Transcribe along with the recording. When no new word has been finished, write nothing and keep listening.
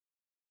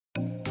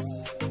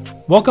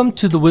Welcome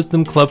to the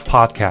Wisdom Club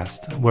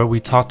podcast, where we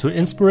talk to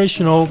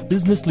inspirational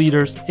business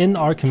leaders in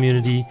our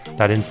community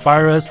that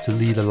inspire us to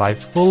lead a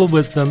life full of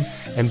wisdom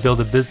and build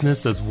a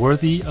business as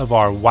worthy of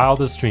our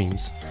wildest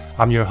dreams.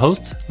 I'm your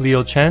host,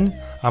 Leo Chen.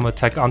 I'm a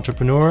tech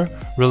entrepreneur,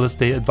 real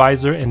estate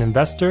advisor, and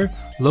investor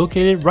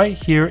located right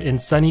here in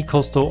sunny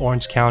coastal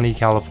Orange County,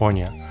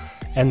 California.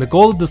 And the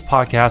goal of this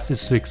podcast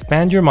is to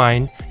expand your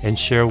mind and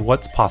share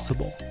what's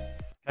possible.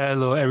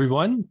 Hello,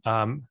 everyone.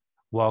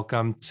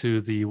 Welcome to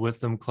the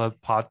Wisdom Club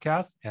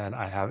podcast, and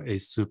I have a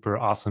super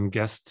awesome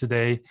guest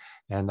today,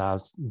 and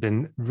I've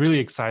been really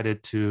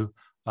excited to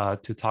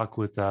talk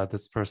with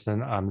this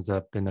person. He's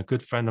been a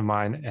good friend of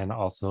mine and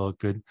also a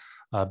good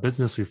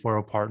business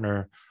referral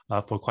partner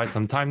for quite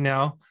some time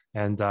now,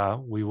 and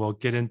we will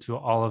get into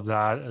all of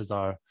that as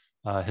our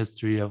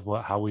history of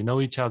how we know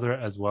each other,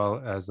 as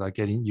well as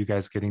getting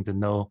to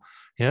know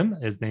him.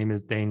 His name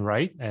is Dane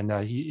Wright, and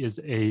he is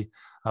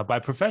by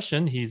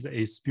profession, he's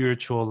a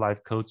spiritual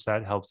life coach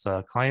that helps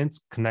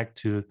clients connect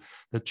to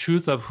the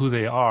truth of who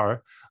they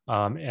are,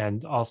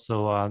 and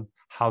also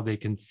how they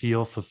can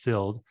feel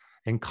fulfilled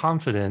and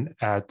confident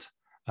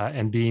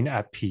and being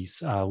at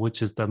peace,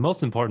 which is the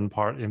most important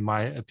part, in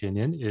my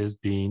opinion, is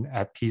being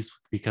at peace,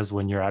 because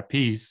when you're at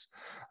peace,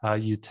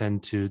 you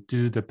tend to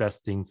do the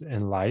best things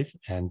in life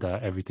and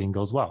everything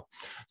goes well.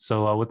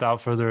 So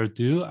without further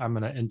ado, I'm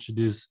going to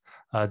introduce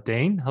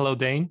Dane. Hello,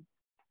 Dane.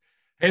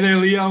 Hey there,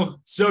 Leo.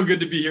 So good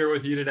to be here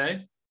with you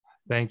today.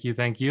 Thank you.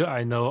 Thank you.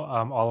 I know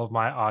all of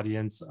my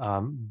audience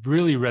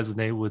really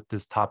resonate with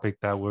this topic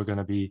that we're going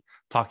to be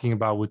talking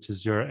about, which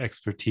is your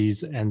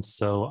expertise. And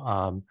so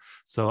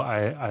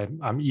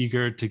I'm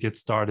eager to get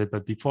started.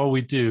 But before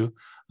we do,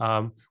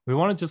 we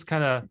want to just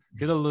kind of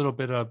get a little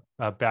bit of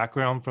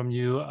background from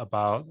you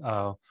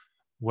about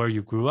where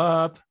you grew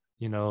up,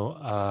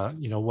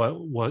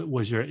 what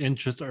was your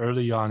interest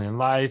early on in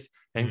life,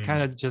 and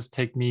kind of just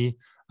take me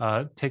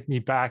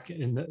back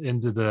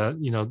into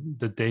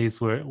the days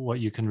where what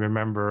you can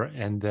remember,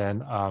 and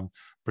then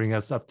bring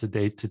us up to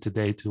date to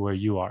today to where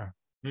you are.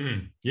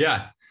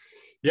 Yeah.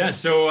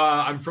 So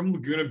I'm from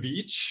Laguna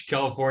Beach,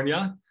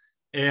 California,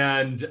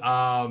 and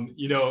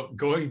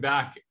going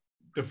back,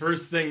 the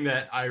first thing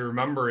that I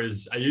remember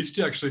is I used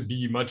to actually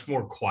be much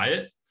more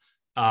quiet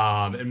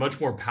and much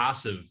more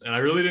passive, and I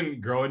really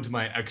didn't grow into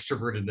my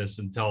extrovertedness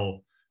until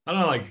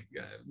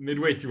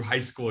midway through high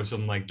school or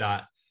something like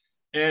that.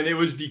 And it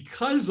was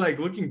because,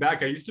 looking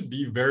back, I used to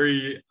be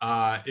very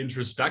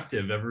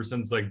introspective ever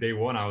since day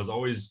one. I was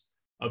always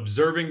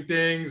observing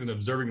things and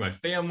observing my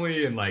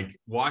family and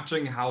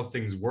watching how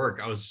things work.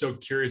 I was so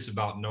curious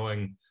about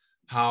knowing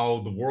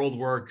how the world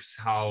works,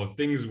 how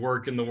things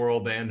work in the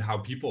world, and how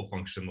people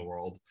function in the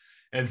world.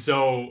 And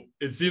so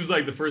it seems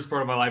like the first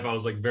part of my life, I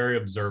was very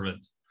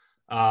observant.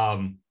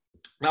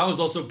 That was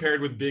also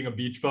paired with being a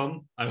beach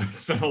bum. I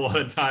spent a lot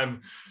of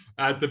time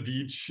at the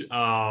beach. It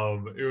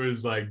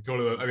was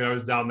totally, I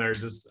was down there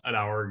just an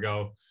hour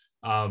ago.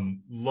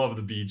 Love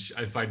the beach.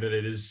 I find that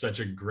it is such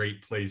a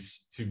great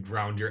place to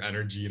ground your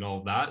energy and all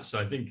of that. So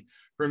I think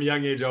from a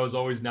young age, I was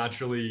always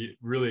naturally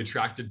really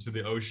attracted to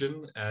the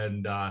ocean,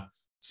 and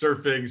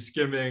surfing,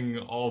 skimming,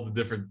 all the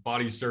different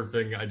body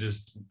surfing.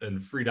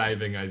 And free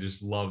diving. I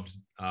just loved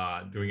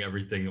doing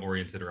everything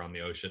oriented around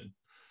the ocean.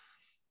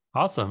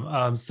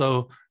 Awesome.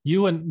 So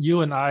you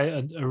and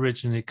I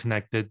originally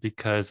connected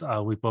because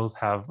we both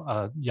have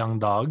young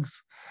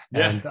dogs,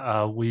 and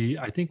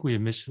I think we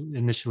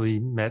initially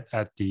met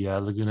at the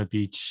Laguna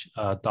Beach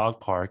dog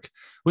park,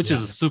 which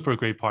is a super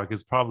great park.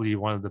 It's probably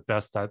one of the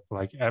best I've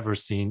ever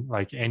seen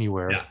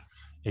anywhere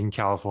in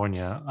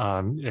California.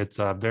 It's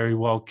very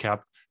well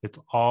kept. It's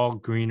all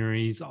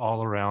greeneries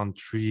all around,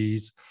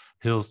 trees,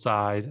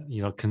 hillside,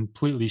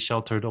 completely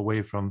sheltered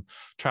away from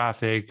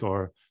traffic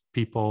or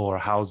people or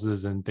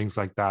houses and things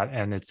like that.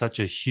 And it's such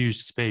a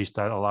huge space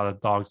that a lot of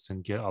dogs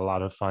can get a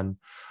lot of fun,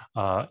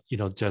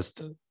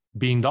 just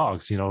being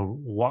dogs,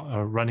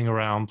 running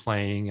around,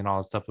 playing and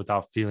all that stuff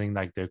without feeling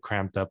like they're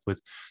cramped up with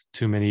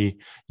too many,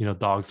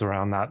 dogs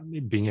around, not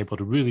being able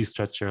to really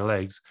stretch their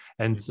legs.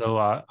 And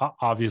so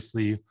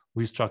obviously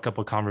we struck up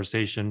a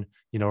conversation,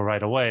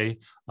 right away,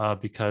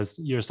 because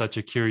you're such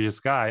a curious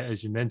guy,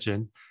 as you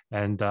mentioned,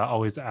 and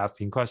always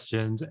asking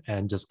questions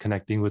and just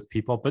connecting with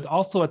people. But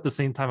also at the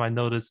same time, I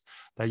noticed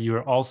that you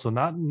were also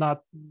not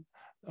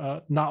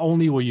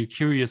only were you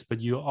curious,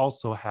 but you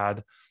also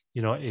had,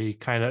 a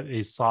kind of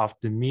a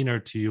soft demeanor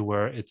to you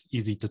where it's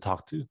easy to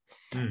talk to.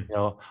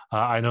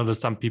 I know that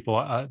some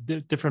people,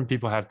 different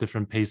people have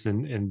different pace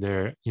in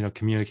their,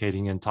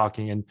 communicating and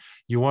talking, and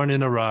you weren't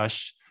in a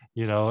rush.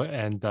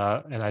 And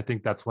I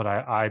think that's what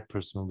I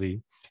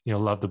personally,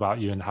 loved about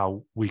you and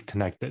how we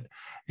connected.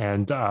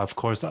 And of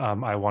course,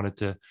 I wanted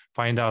to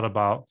find out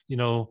about,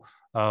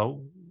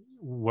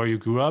 where you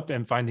grew up,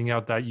 and finding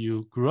out that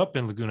you grew up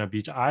in Laguna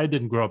Beach. I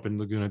didn't grow up in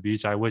Laguna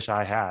Beach. I wish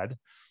I had,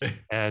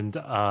 and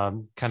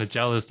kind of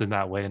jealous in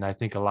that way. And I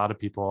think a lot of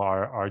people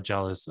are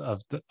jealous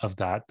of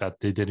that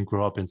they didn't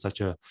grow up in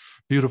such a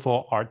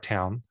beautiful art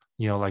town,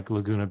 like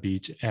Laguna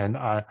Beach. And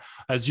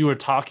as you were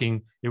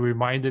talking, it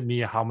reminded me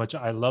how much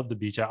I love the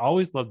beach. I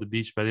always loved the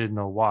beach, but I didn't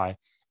know why.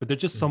 But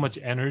there's just so much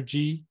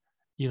energy,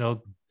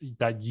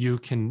 that you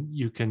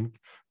can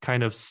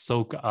kind of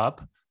soak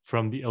up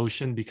from the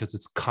ocean because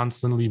it's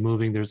constantly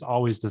moving. There's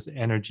always this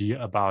energy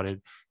about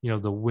it,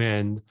 the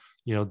wind,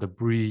 the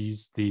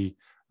breeze, the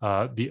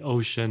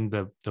ocean,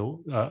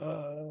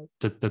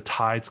 the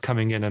tides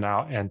coming in and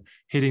out and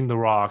hitting the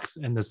rocks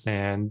and the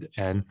sand,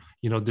 and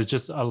there's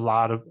just a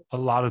lot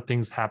of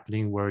things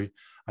happening where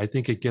I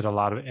think it get a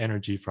lot of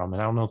energy from it.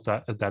 I don't know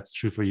if that's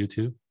true for you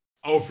too.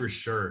 Oh, for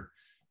sure.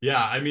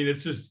 Yeah, I mean,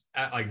 it's just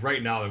like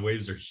right now the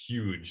waves are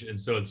huge, and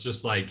so it's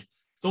just like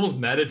it's almost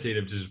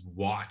meditative to just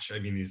watch. I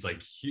mean, these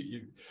like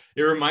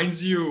it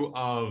reminds you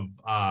of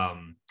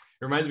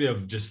it reminds me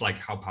of just like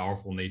how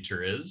powerful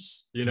nature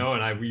is, and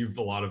I weave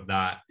a lot of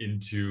that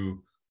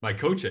into my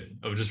coaching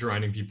of just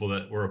reminding people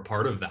that we're a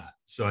part of that.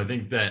 So I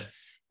think that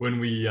when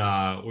we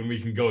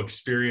can go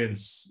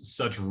experience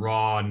such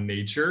raw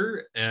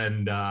nature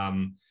and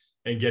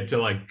get to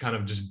like kind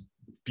of just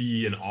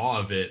be in awe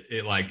of it,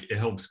 it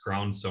helps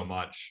ground so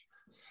much.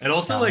 And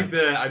also like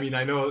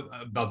I know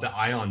about the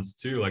ions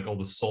too, like all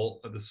the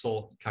salt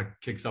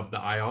kicks up the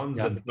ions.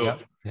 And so,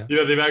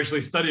 they've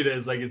actually studied it.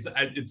 It's like,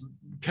 it's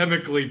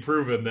chemically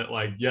proven that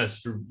like,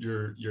 yes,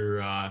 your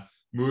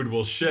mood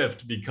will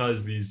shift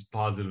because these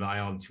positive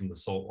ions from the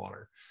salt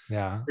water.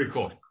 Yeah. Pretty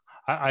cool.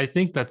 I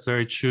think that's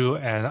very true.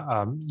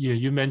 And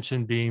you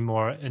mentioned being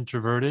more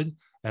introverted,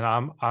 and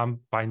I'm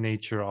by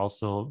nature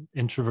also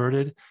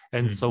introverted.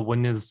 And so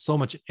when there's so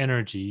much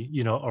energy,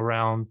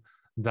 around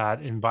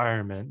that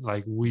environment,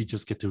 like we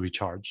just get to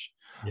recharge,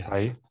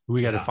 right?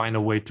 We got to find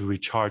a way to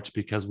recharge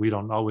because we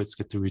don't always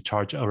get to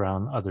recharge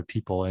around other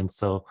people. And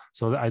so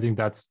I think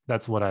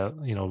that's what I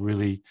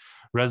really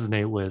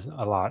resonate with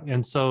a lot.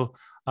 And so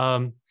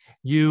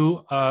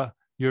you're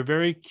a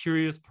very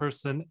curious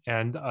person,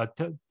 and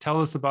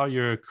tell us about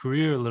your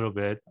career a little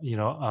bit,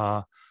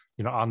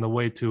 on the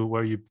way to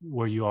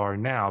where you are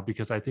now,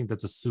 because I think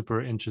that's a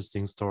super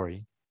interesting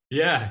story.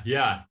 Yeah.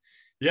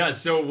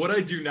 So what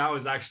I do now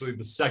is actually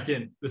the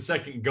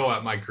second go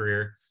at my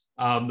career.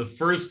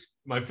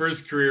 My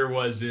first career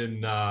was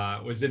in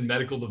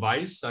medical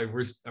device. I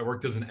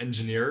worked as an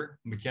engineer,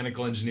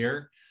 mechanical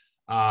engineer,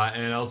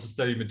 and I also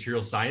studied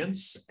material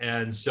science.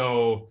 And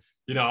so,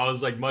 I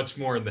was like much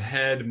more in the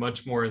head,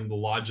 much more in the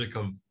logic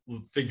of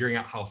figuring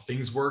out how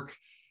things work.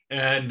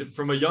 And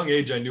from a young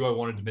age, I knew I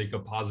wanted to make a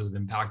positive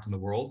impact in the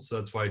world. So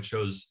that's why I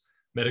chose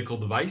medical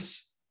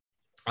device.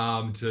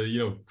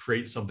 To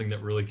create something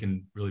that really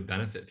can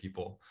benefit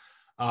people.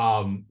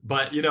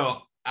 But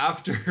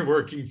after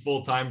working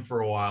full time for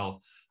a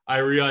while, I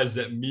realized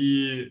that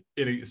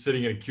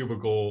sitting in a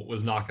cubicle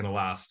was not going to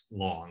last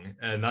long,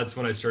 and that's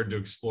when I started to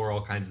explore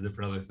all kinds of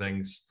different other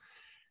things.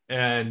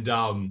 And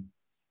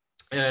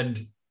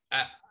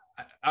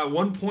at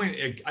one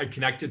point, I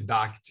connected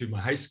back to my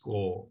high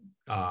school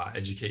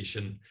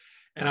education,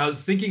 and I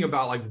was thinking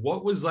about like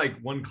what was like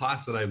one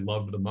class that I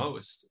loved the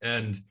most.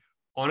 And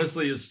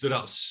honestly, it stood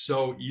out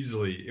so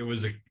easily. It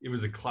was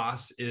a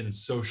class in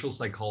social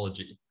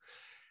psychology,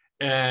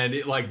 and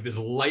it like this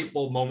light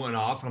bulb moment went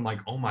off, and I'm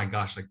like, oh my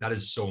gosh, like that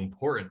is so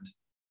important.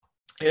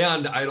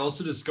 And I'd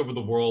also discovered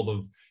the world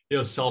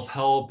of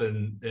self-help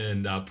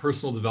and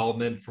personal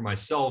development for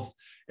myself,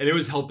 and it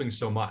was helping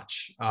so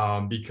much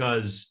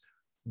because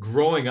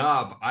growing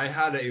up, I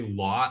had a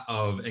lot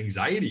of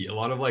anxiety, a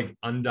lot of like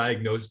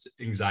undiagnosed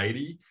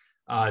anxiety,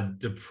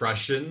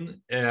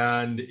 depression,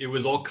 and it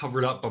was all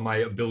covered up by my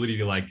ability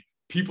to like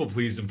people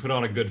please and put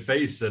on a good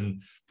face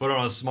and put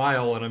on a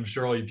smile. And I'm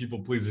sure all you people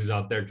pleasers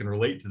out there can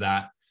relate to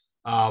that.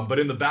 But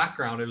in the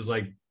background, it was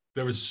like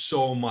there was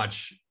so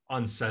much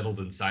unsettled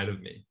inside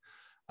of me.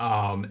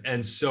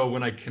 And so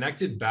when I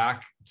connected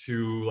back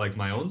to like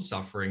my own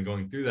suffering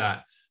going through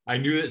that, I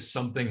knew that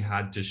something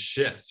had to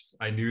shift.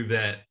 I knew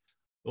that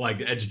like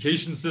the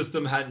education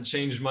system hadn't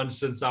changed much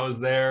since I was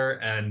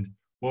there, and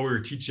what we were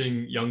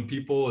teaching young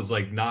people is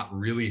like not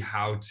really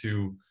how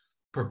to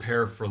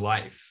prepare for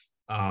life.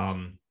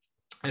 And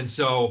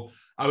so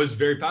I was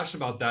very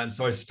passionate about that. And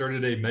so I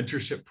started a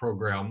mentorship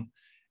program,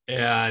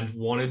 and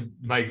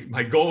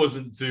my goal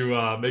wasn't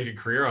to make a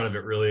career out of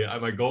it really.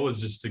 My goal was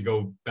just to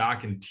go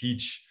back and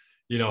teach,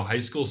 high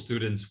school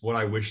students what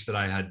I wish that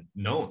I had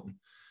known,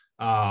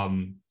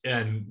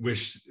 and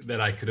wish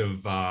that I could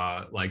have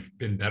like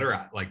been better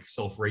at, like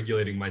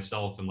self-regulating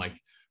myself and like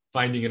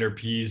finding inner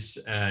peace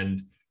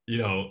and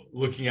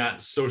looking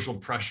at social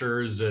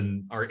pressures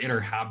and our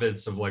inner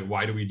habits of like,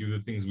 why do we do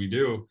the things we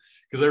do?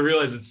 Because I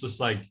realize it's just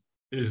like,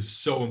 it is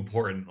so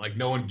important. Like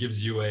no one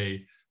gives you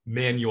a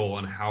manual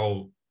on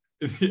how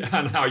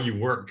you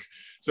work.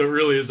 So it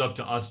really is up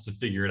to us to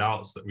figure it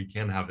out so that we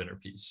can have inner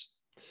peace.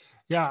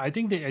 Yeah, I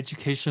think the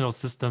educational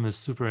system is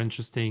super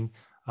interesting.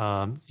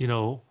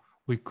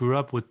 We grew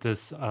up with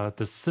this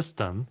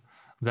system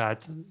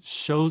that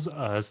shows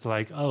us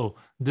like, oh,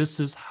 this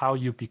is how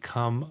you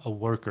become a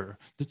worker.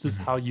 This is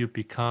how you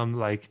become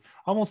like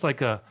almost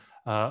like a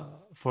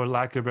for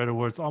lack of better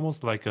words,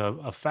 almost like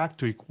a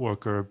factory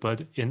worker,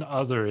 but in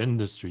other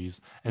industries.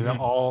 And they're Mhm.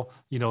 all,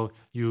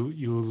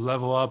 you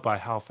level up by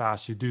how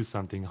fast you do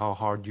something, how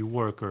hard you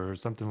work, or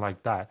something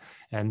like that.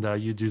 And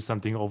you do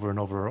something over and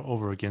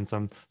over again,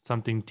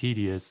 something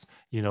tedious,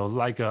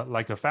 like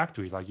a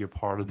factory, like you're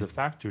part of the Mhm.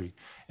 factory.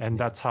 And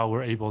Yeah. that's how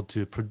we're able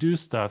to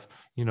produce stuff,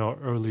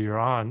 earlier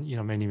on,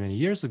 many, many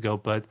years ago.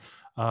 But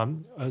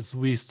as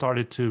we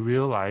started to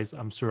realize,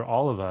 I'm sure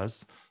all of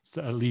us,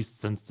 so at least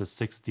since the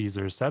 60s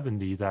or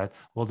 70s, that,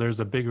 well, there's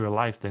a bigger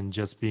life than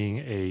just being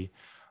a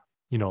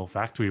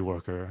factory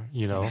worker,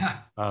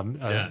 Yeah.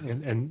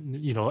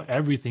 Yeah.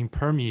 everything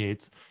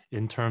permeates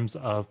in terms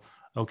of,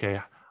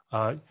 okay,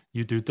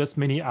 you do this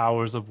many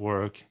hours of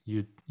work,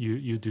 you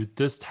do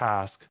this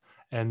task,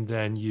 and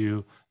then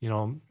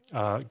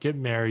get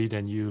married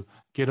and you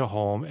get a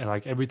home, and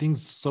like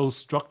everything's so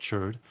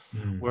structured,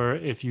 Mm. where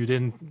if you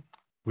didn't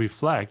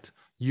reflect,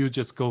 you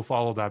just go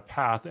follow that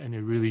path, and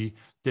it really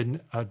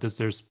didn't,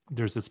 there's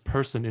this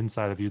person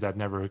inside of you that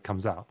never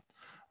comes out,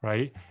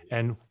 right?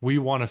 And we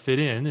want to fit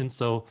in. And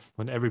so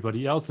when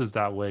everybody else is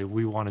that way,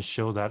 we want to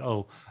show that,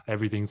 oh,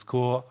 everything's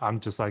cool, I'm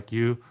just like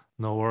you,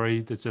 no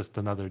worry, it's just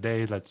another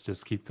day, let's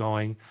just keep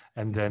going.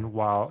 And Mhm. then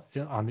while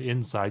on the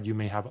inside you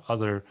may have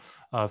other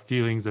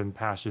feelings and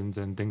passions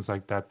and things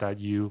like that that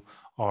you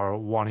are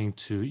wanting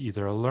to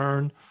either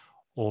learn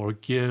or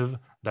give,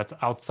 that's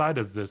outside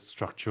of this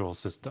structural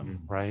system,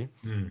 Mm. right?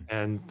 Mm.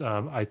 And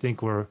I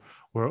think we're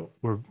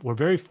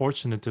very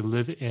fortunate to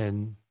live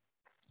in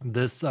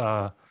this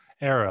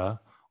era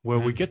where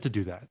we Mm. get to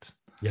do that,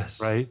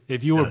 Yes. right?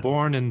 If you were Yes.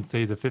 born in,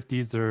 say, the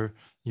 50s or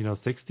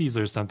 60s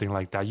or something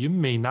like that, you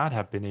may not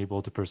have been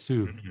able to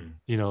pursue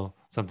Mhm.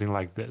 something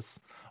like this,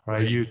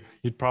 right? Right.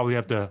 You'd probably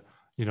have to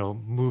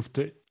move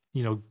to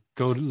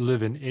go to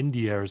live in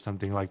India or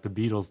something like the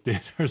Beatles did,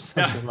 or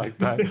something Yeah. like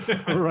that,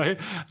 right?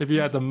 If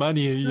you had the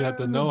money, you had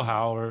the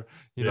know-how, or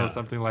Yeah.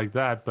 something like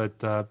that.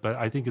 But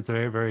I think it's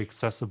very, very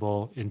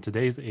accessible in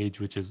today's age,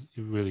 which is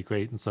really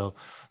great. And so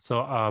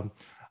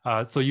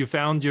you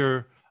found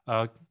your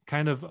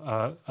kind of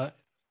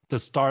the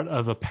start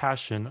of a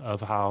passion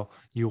of how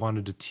you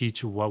wanted to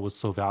teach what was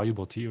so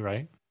valuable to you,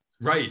 right?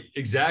 Right,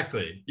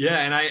 exactly. Yeah,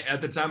 and I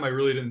at the time I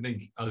really didn't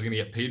think I was going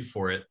to get paid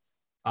for it.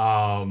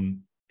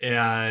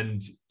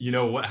 And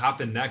what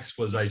happened next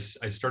was I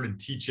started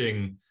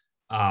teaching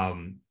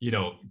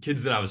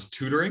kids that I was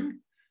tutoring.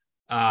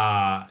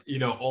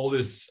 All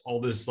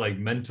this like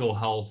mental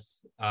health.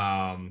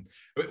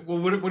 Well,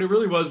 what it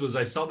really was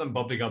I saw them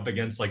bumping up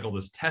against like all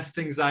this test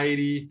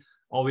anxiety,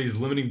 all these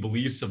limiting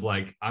beliefs of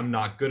like I'm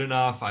not good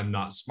enough, I'm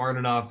not smart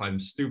enough, I'm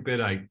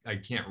stupid, I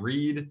can't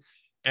read.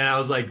 And I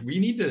was like, we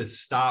need to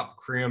stop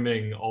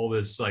cramming all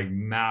this like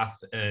math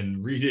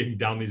and reading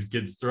down these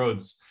kids'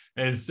 throats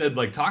and instead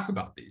like talk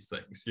about these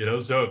things.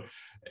 So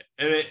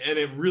and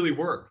it really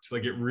worked.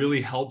 Like it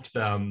really helped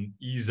them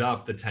ease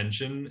up the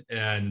tension,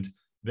 and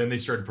then they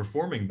started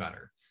performing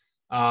better.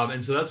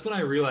 And so that's when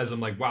I realized I'm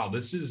like, wow,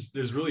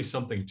 there's really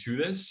something to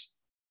this.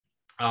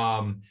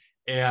 And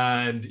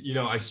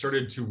I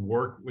started to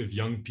work with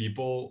young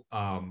people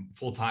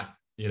full time,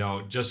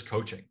 just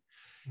coaching.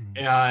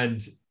 Mm.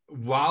 And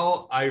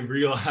while I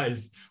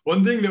realized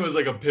one thing that was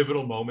like a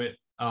pivotal moment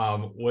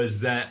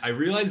was that I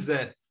realized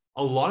that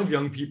a lot of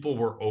young people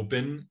were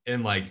open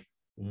and like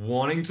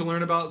wanting to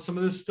learn about some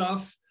of this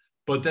stuff,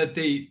 but that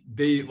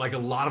they like a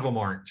lot of them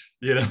aren't.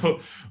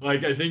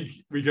 Like I think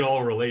we can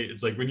all relate.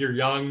 It's like when you're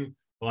young,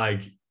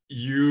 like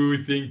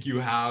you think you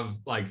have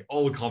like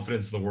all the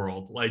confidence in the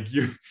world, like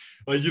you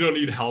don't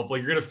need help,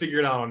 like you're gonna figure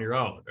it out on your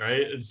own,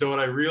 right? And so what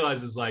I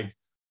realized is like,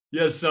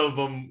 yes, some of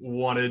them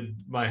wanted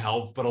my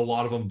help, but a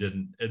lot of them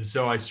didn't. And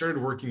so I started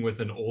working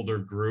with an older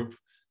group,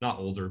 not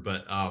older,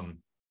 but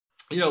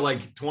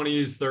like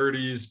 20s,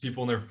 30s,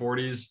 people in their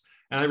 40s.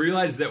 And I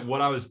realized that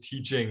what I was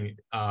teaching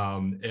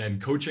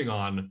and coaching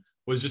on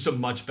was just a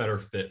much better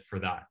fit for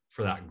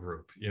that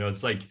group.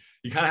 It's like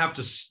you kind of have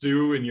to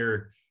stew in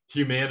your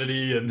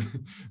humanity and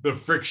the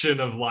friction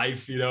of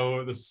life,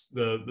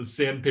 the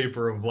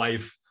sandpaper of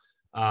life,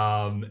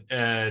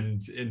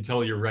 and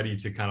until you're ready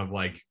to kind of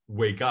like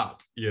wake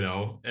up,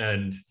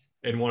 and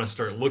want to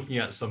start looking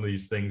at some of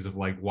these things of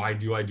like, why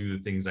do I do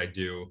the things I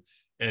do,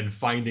 and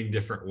finding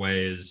different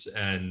ways,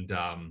 and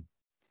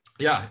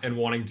and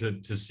wanting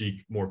to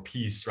seek more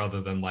peace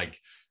rather than like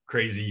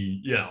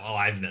crazy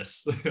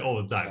aliveness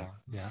all the time.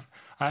 Yeah,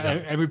 yeah.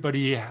 Yeah.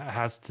 Everybody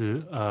has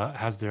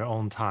their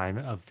own time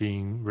of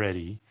being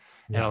ready,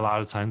 and a Yeah.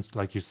 lot of times,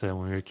 like you said,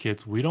 when we were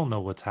kids, we don't know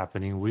what's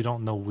happening. We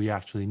don't know we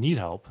actually need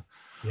help,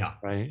 Yeah.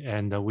 right?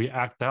 And we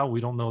act out.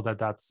 We don't know that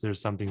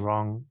there's something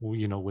wrong,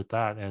 with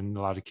that. And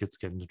a lot of kids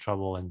get into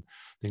trouble and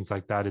things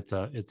like that. It's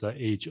a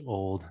age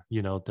old,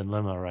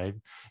 dilemma, right?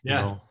 You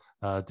Yeah.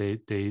 know,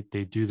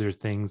 they do their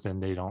things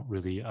and they don't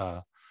really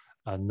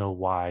know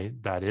why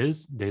that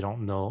is. They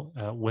don't know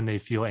when they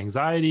feel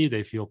anxiety,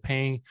 they feel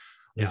pain,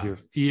 they Yeah. feel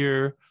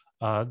fear.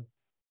 Uh,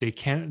 they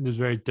can't. It's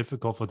very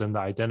difficult for them to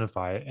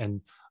identify,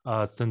 and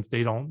since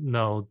they don't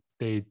know,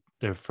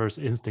 their first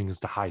instinct is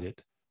to hide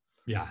it,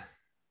 Yeah.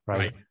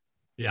 right? Right.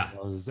 Yeah.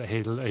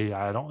 Hey,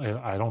 I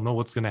don't know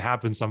what's going to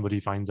happen. Somebody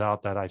finds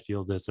out that I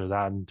feel this or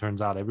that, and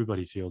turns out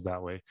everybody feels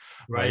that way,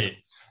 right? Right.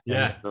 And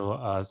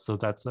Yeah. so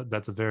that's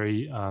a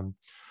very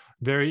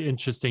very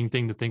interesting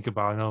thing to think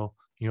about. I know,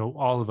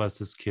 all of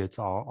us as kids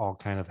all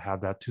kind of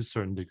have that to a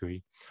certain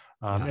degree.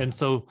 Yeah. And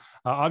so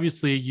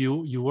obviously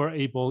you were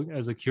able,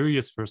 as a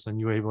curious person,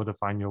 you were able to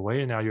find your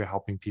way, and now you're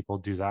helping people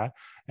do that.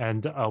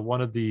 And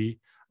one of the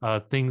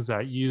things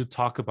that you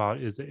talk about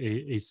is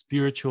a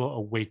spiritual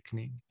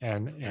awakening,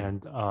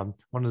 and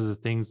one of the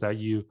things that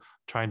you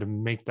trying to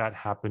make that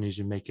happen is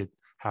you make it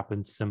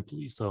happen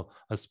simply. So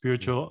a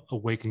spiritual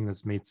awakening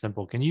that's made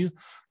simple. Can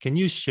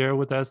you share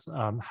with us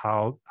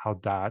how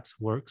that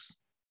works?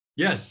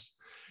 Yes.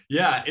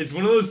 Yeah, it's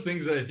one of those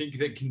things that I think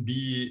that it can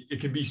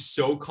be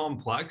so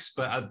complex,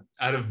 but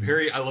at a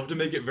very, I love to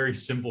make it very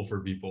simple for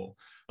people.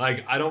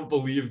 Like, I don't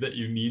believe that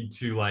you need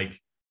to like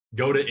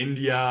go to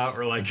India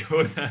or like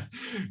go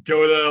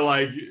to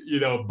like,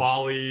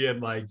 Bali and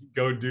like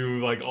go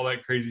do like all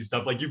that crazy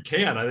stuff. Like you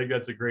can, I think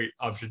that's a great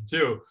option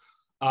too.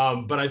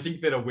 But I think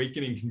that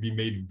awakening can be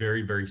made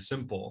very, very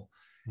simple.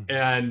 Mhm.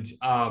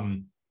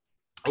 And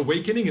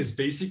awakening is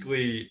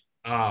basically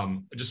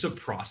just a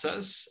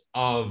process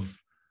of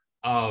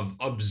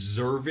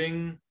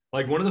observing.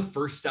 Like one of the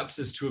first steps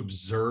is to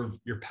observe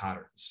your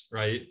patterns,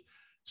 right?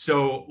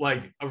 So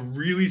like a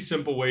really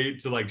simple way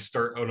to like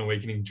start an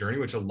awakening journey,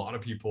 which a lot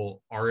of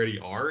people already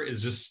are,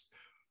 is just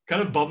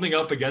kind of bumping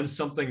up against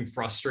something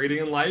frustrating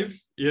in life,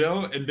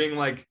 and being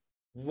like,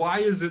 why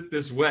is it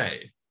this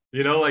way?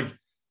 Like,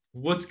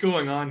 what's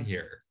going on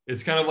here?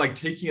 It's kind of like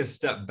taking a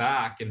step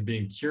back and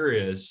being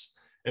curious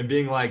and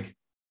being like,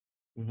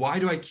 why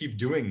do I keep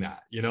doing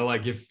that?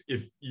 Like if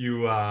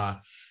you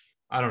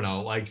I don't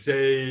know, like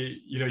say,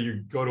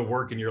 you go to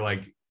work and you're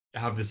like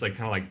have this like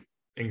kind of like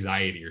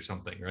anxiety or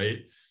something, right?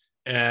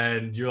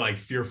 And you're like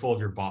fearful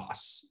of your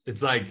boss.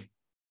 It's like,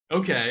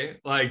 okay,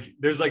 like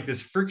there's like this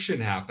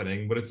friction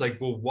happening, but it's like,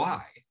 well,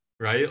 why?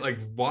 Right? Like,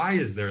 why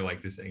is there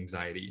like this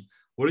anxiety?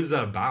 What is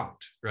that about?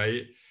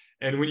 Right?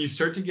 And when you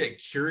start to get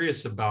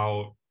curious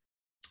about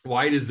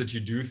why it is that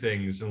you do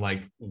things and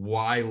like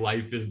why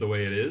life is the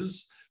way it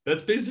is,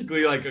 that's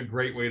basically like a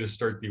great way to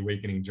start the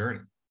awakening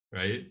journey,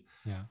 right?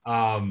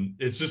 Yeah.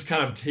 It's just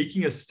kind of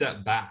taking a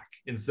step back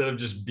instead of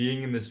just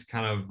being in this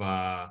kind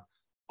of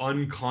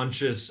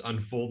unconscious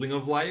unfolding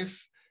of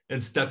life,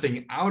 and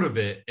stepping out of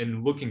it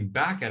and looking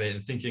back at it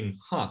and thinking,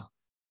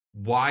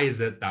 why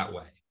is it that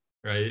way?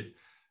 Right.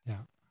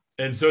 Yeah.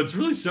 And so it's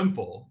really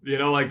simple,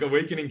 like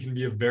awakening can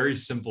be a very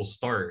simple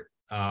start.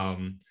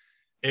 And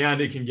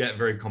it can get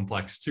very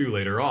complex too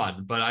later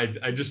on. But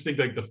I just think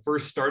like the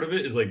first start of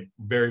it is like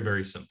very,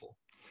 very simple.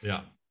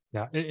 Yeah.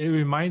 Yeah, it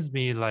reminds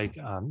me, like,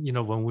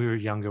 when we were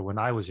younger, when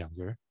I was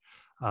younger,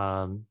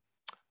 um,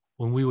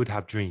 when we would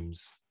have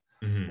dreams.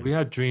 We Mm-hmm.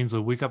 had dreams.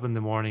 We'd wake up in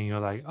the morning,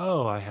 you're like,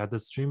 oh, I had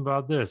this dream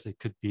about this. It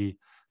could be,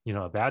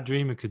 a bad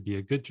dream. It could be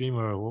a good dream,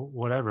 or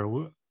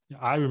whatever.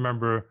 I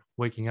remember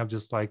waking up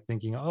just like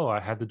thinking, oh, I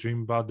had the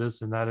dream about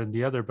this and that and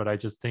the other, but I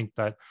just think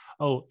that,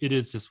 oh, it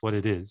is just what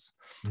it is.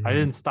 I Mm-hmm.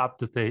 didn't stop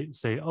to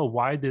say, oh,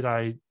 why did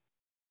I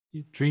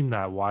dream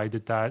that?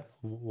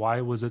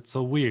 Why was it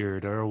so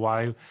weird, or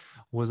why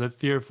was it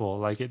fearful?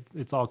 Like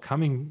it's all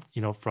coming,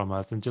 from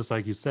us. And just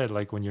like you said,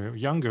 like when you're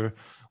younger,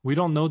 we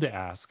don't know to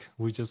ask.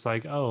 We just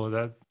like, oh,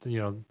 that,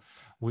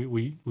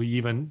 we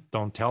even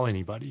don't tell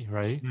anybody,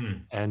 right?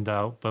 And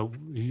but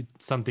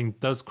something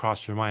does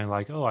cross your mind,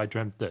 like, oh, I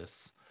dreamt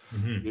this.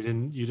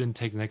 Mm-hmm. You didn't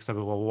take the next step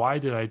of, well, why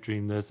did I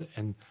dream this,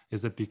 and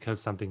is it because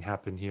something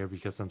happened here,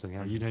 because something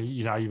happened,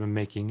 you're not even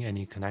making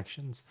any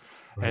connections.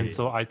 And Right.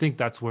 so I think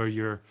that's where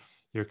you're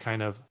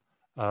kind of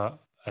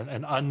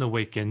an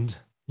unawakened,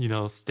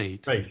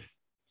 state, Right.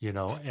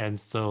 and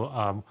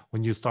so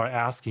when you start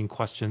asking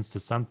questions to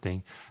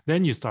something,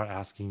 then you start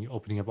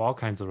opening up all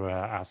kinds of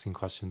asking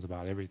questions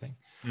about everything,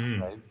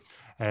 Mm. right?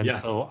 And Yeah.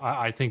 so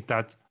I think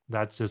that's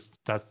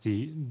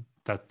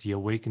the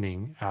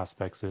awakening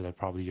aspects that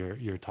probably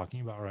you're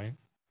talking about, right?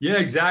 Yeah,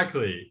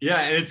 exactly.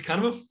 Yeah. And it's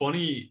kind of a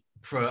funny,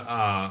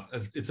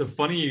 it's a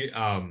funny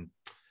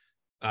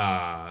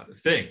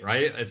thing,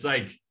 right? It's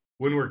like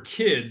when we're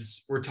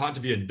kids, we're taught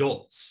to be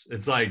adults.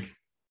 It's like,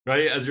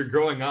 right, as you're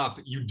growing up,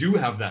 you do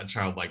have that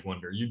childlike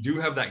wonder. You do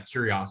have that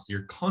curiosity.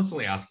 You're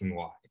constantly asking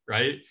why,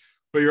 right?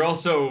 But you're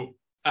also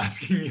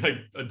asking like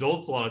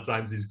adults a lot of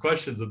times these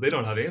questions that they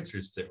don't have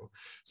answers to.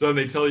 So then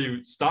they tell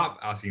you, stop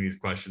asking these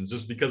questions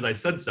just because I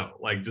said so.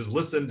 Like, just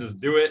listen, just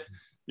do it,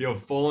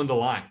 fall into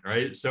line,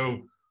 right?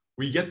 So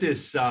we get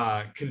this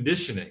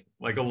conditioning.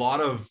 Like a lot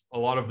of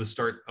the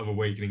start of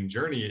awakening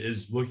journey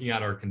is looking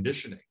at our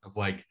conditioning of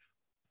like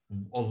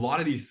a lot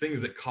of these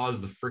things that cause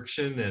the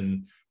friction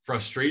and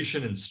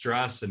frustration and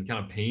stress and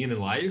kind of pain in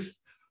life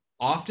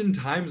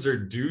oftentimes are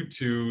due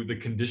to the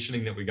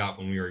conditioning that we got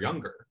when we were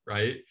younger,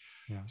 right?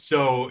 Yeah.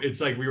 So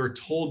it's like we were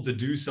told to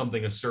do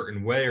something a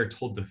certain way or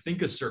told to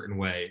think a certain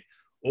way,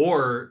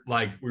 or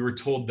like we were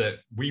told that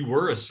we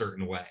were a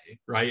certain way,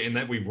 right? And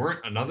that we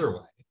weren't another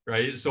way,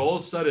 right? So all of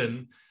a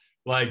sudden,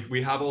 like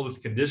we have all this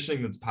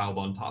conditioning that's piled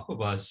on top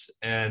of us.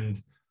 And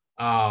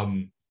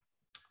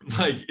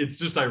like it's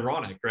just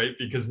ironic, right?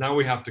 Because now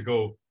we have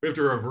to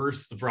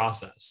reverse the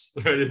process,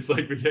 right? It's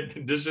like we get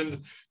conditioned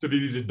to be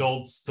these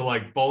adults, to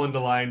like fall into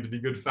line, to be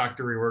good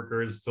factory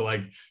workers, to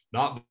like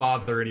not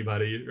bother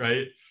anybody,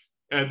 right?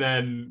 And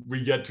then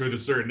we get to a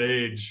certain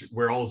age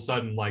where all of a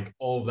sudden, like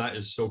all of that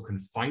is so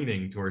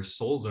confining to our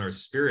souls and our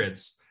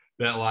spirits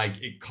that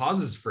like it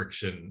causes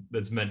friction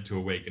that's meant to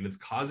awaken. It's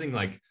causing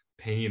like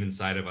pain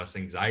inside of us,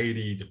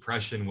 anxiety,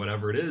 depression,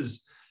 whatever it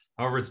is,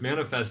 however it's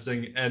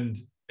manifesting.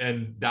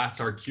 And that's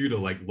our cue to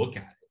like look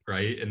at it,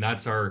 right? And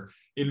that's our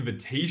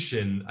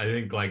invitation, I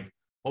think, like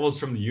almost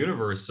from the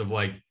universe of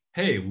like,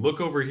 hey,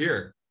 look over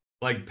here,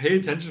 like pay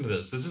attention to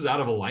this. This is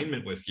out of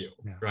alignment with you,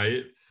 Yeah.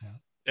 right? Yeah.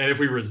 And if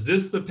we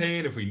resist the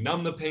pain, if we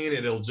numb the pain,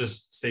 it'll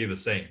just stay the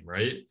same,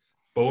 right?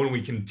 But when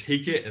we can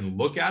take it and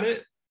look at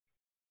it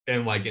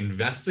and like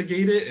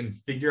investigate it and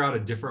figure out a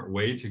different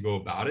way to go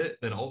about it,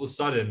 then all of a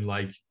sudden,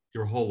 like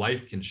your whole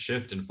life can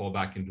shift and fall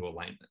back into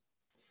alignment.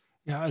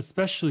 Yeah,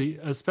 especially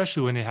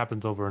when it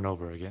happens over and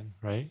over again,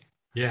 right?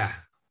 Yeah.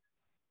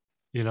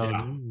 You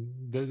know,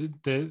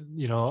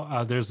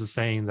 there's a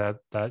saying that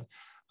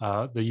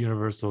the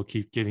universe will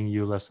keep giving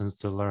you lessons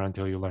to learn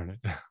until you learn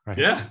it, right?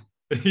 Yeah.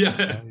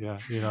 Yeah. Yeah,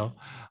 you know,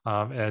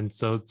 and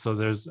so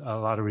there's a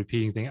lot of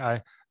repeating thing.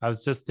 I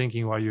was just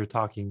thinking while you were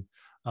talking,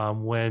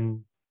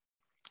 when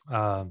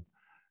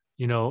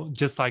you know,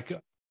 just like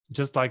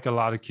a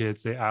lot of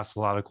kids, they ask a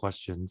lot of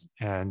questions,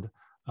 and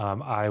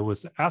I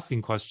was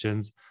asking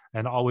questions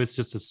and always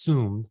just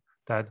assumed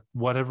that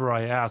whatever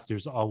I asked,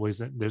 there's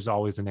always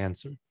an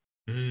answer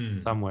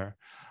somewhere.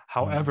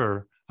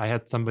 However, I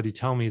had somebody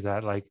tell me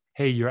that like,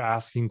 hey, you're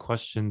asking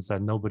questions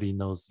that nobody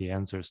knows the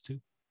answers to.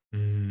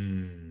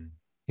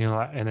 You know,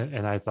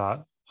 and I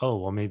thought, oh,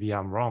 well, maybe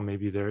I'm wrong.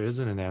 Maybe there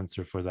isn't an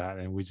answer for that,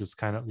 and you just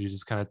kind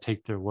of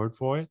take their word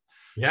for it.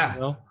 Yeah. You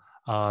know?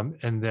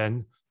 And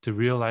then to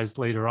realize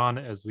later on,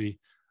 as we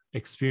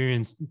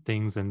experience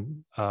things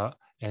and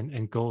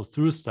go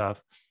through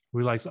stuff,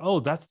 realize, oh,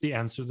 that's the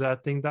answer to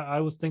that thing that I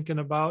was thinking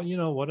about, you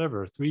know,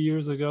 whatever, 3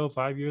 years ago,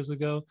 5 years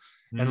ago.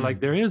 And like,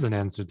 there is an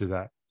answer to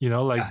that, you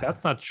know, like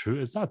that's not true.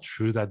 It's not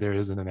true that there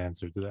isn't an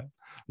answer to that.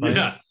 Right?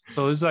 Yeah.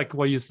 So it's like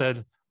what you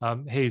said,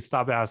 hey,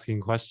 stop asking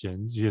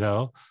questions, you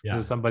know,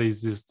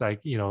 somebody's just like,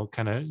 you know,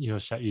 kind of, you know,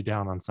 shut you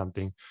down on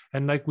something.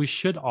 And like, we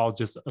should all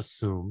just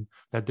assume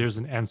that there's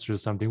an answer to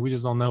something. We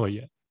just don't know it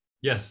yet.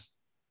 Yes.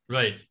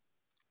 Right.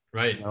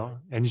 Right. You know?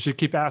 And you should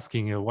keep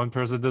asking. If one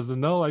person doesn't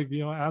know, like,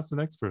 you know, ask the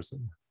next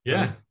person.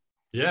 Yeah. Right?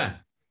 Yeah.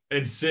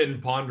 And sit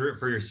and ponder it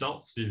for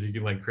yourself. See if you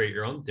can like create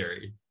your own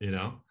theory, you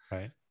know?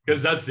 Right.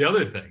 Because that's the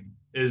other thing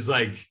is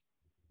like,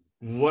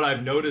 what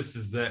I've noticed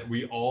is that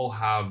we all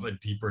have a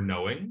deeper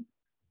knowing,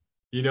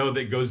 you know,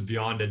 that goes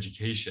beyond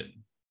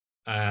education.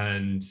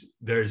 And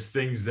there's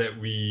things that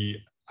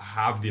we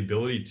have the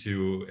ability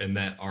to, and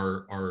that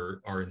are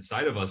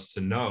inside of us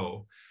to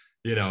know,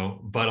 you know,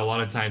 but a lot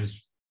of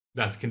times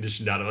that's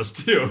conditioned out of us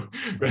too,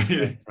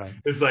 right? Right.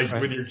 It's like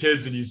when you're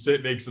kids and you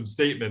make some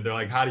statement, they're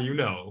like, how do you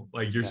know?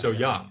 Like, you're so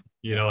young,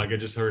 you know, like I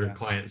just heard a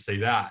client say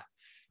that.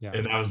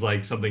 And I was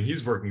like, something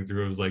he's working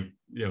through. It was like,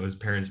 you know, his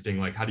parents being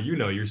like, how do you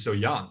know? You're so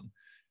young.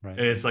 Right.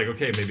 And it's like,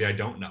 okay, maybe I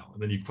don't know.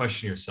 And then you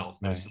question yourself,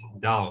 and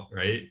self-doubt,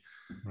 right?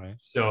 Right.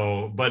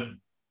 So, but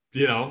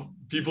you know,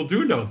 people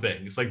do know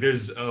things. Like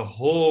there's a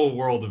whole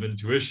world of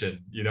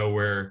intuition, you know,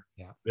 where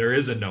there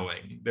is a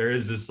knowing. There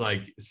is this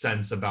like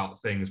sense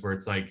about things where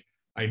it's like,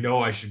 I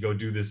know I should go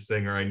do this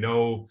thing, or I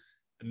know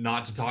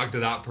not to talk to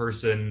that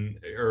person,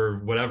 or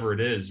whatever it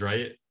is,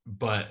 right?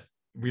 But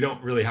we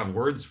don't really have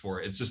words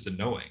for it. It's just a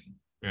knowing,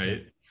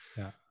 right?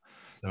 Yeah.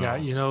 So. Yeah,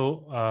 you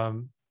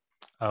know,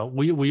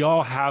 we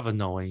all have a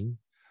knowing,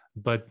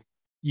 but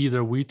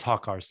either we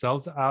talk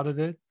ourselves out of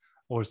it,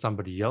 or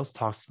somebody else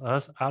talks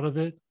us out of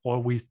it,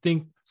 or we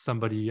think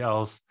somebody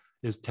else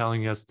is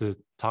telling us to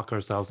talk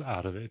ourselves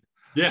out of it.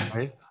 Yeah.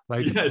 Right.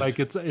 Like, like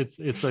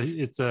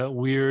it's a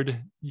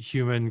weird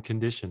human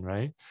condition,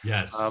 right?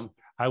 Yes.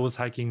 I was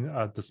hiking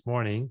this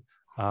morning,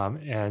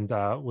 and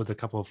with a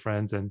couple of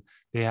friends, and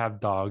they have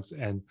dogs,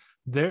 and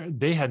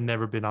they had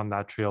never been on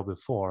that trail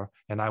before,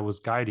 and I was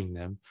guiding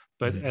them.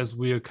 But as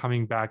we are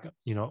coming back,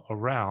 you know,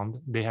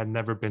 around, they had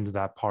never been to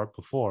that part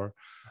before.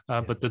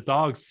 But the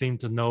dogs seem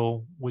to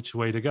know which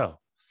way to go.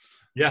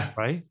 Yeah.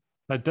 Right.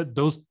 Like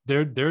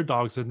their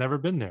dogs had never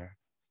been there.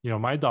 You know,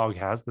 my dog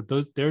has, but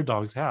their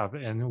dogs have.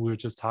 And we were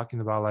just talking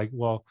about like,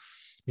 well,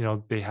 you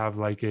know, they have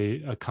like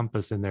a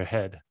compass in their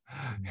head,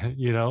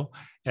 you know,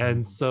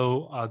 and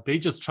so they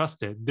just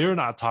trust it. They're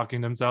not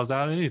talking themselves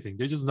out of anything.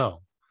 They just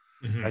know.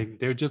 Like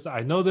they're just,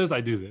 I know this,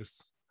 I do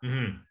this.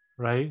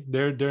 Right.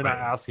 They're not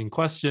asking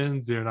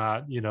questions. They're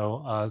not, you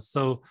know,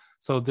 so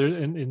there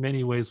in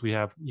many ways we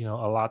have, you know,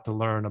 a lot to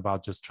learn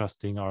about just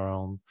trusting our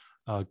own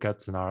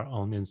guts and our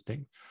own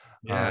instinct.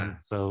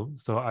 So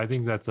I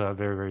think that's very,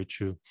 very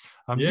true.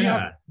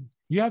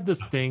 You have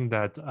this thing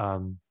that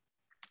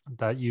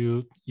that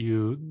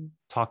you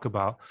talk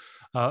about,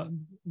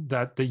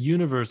 that the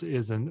universe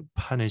isn't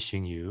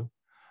punishing you.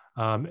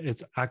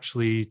 It's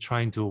actually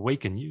trying to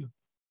awaken you.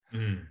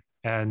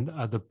 And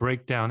the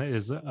breakdown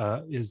is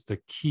the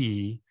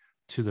key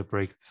to the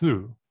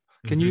breakthrough.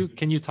 Can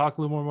you talk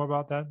a little more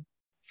about that?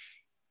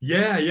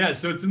 Yeah.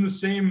 So it's in the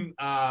same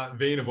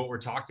vein of what we're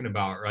talking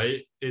about,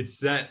 right? It's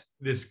that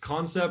this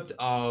concept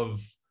of,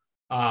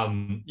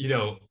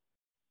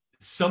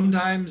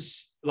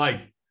 sometimes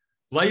like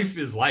life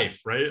is life,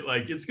 right?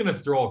 Like it's going to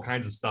throw all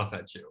kinds of stuff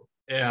at you.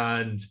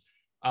 And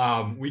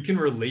we can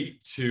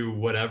relate to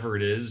whatever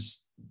it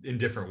is in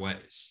different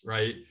ways,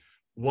 right?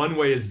 One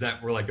way is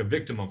that we're like a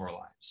victim of our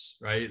lives,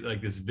 right?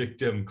 Like this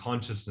victim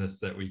consciousness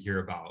that we hear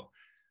about,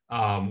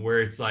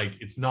 where it's like,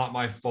 it's not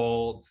my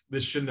fault.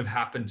 This shouldn't have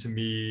happened to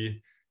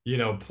me,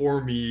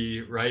 poor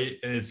me, right?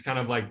 And it's kind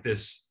of like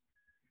this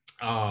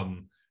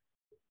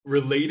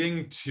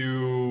relating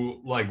to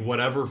like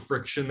whatever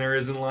friction there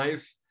is in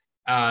life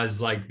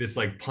as like this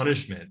like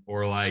punishment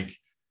or like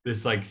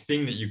this like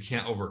thing that you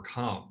can't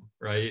overcome,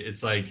 right?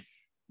 It's like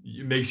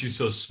it makes you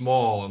so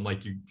small and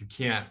like you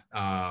can't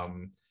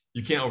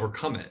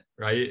overcome it,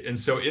 right? And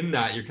so in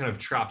that you're kind of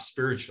trapped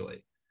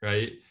spiritually,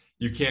 right?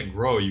 You can't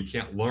grow, you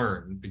can't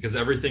learn because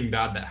everything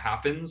bad that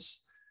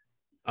happens,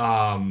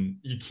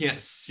 you can't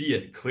see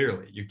it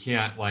clearly. You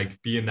can't like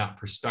be in that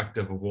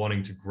perspective of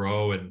wanting to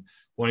grow and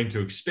wanting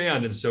to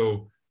expand. And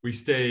so we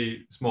stay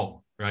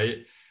small,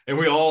 right? And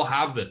we all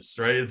have this,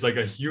 right? It's like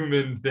a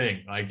human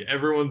thing. Like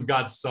everyone's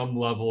got some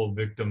level of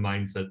victim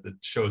mindset that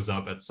shows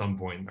up at some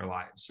point in their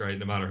lives, right?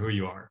 No matter who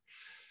you are.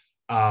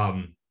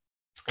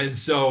 And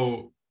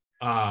so,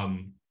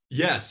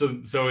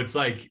 so it's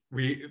like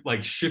we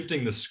like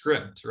shifting the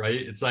script,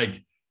 right? It's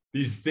like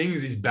these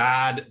things, these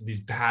bad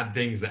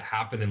things that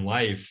happen in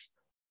life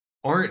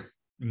aren't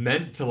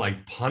meant to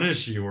like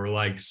punish you or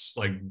like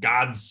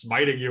God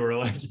smiting you or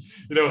like,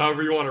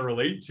 however you want to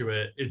relate to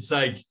it. It's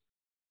like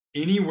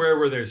anywhere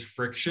where there's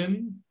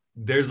friction,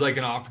 there's like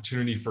an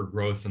opportunity for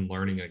growth and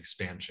learning and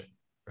expansion,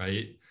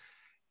 right?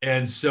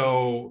 And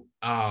so,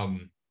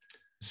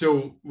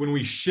 so when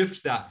we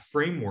shift that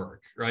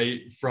framework,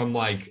 right, from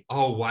like,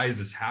 oh, why is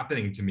this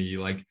happening to me?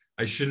 Like,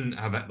 I shouldn't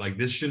have, like,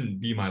 this shouldn't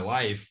be my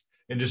life.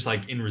 And just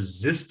like in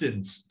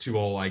resistance to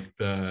all like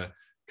the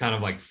kind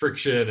of like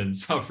friction and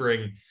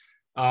suffering.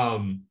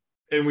 And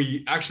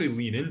we actually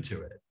lean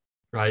into it,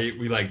 right?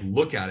 We like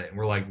look at it and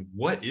we're like,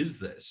 what is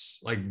this?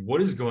 Like,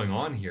 what is going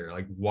on here?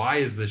 Like, why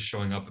is this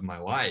showing up in my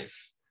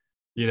life?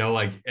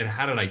 Like, and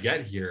how did I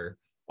get here?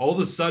 All of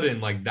a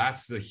sudden, like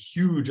that's the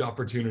huge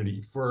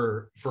opportunity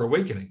for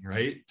awakening,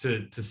 right?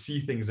 To see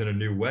things in a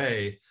new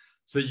way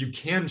so that you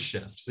can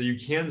shift, so you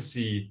can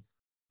see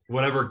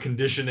whatever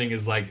conditioning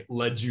is like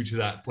led you to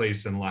that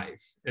place in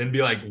life and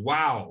be like,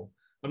 wow,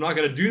 I'm not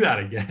going to do that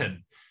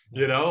again.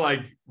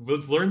 Like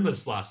let's learn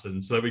this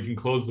lesson so that we can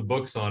close the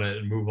books on it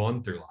and move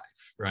on through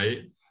life, right?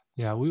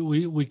 Yeah,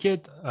 we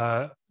get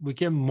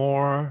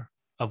more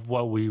of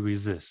what we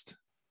resist.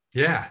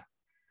 Yeah.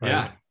 Right?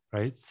 Yeah.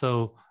 Right.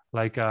 So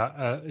like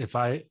if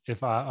I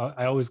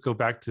always go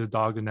back to the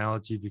dog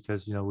analogy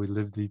because we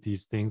live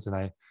these things and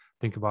I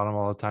think about them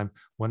all the time.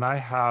 When I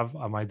have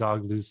my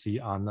dog Lucy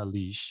on a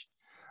leash,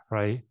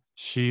 right,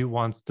 she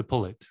wants to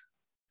pull it,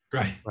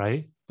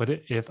 right, but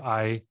if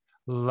I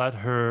let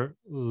her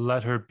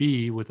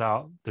be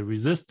without the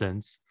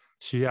resistance,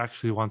 she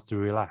actually wants to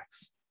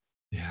relax.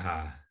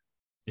 Yeah.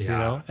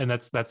 And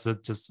that's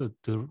just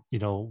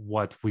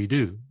what we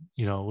do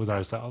with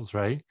ourselves,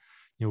 right?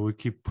 We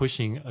keep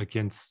pushing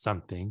against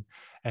something,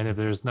 and if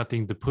there's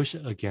nothing to push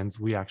against,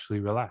 we actually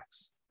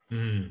relax.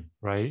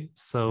 Right.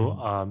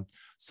 So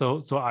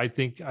so I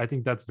think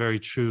that's very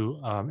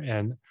true.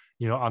 And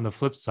on the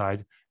flip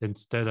side,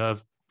 instead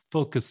of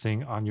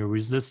focusing on your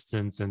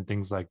resistance and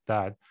things like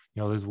that,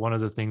 there's one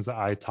of the things that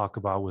I talk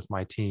about with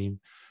my team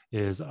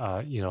is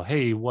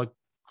hey, what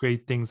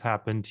great things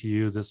happened to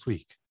you this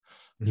week?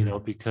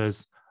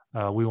 Because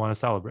we want to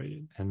celebrate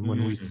it, and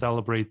when we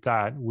celebrate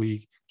that,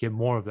 we get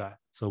more of that,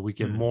 so we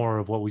get more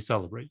of what we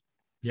celebrate.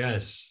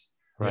 Yes.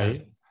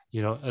 Right.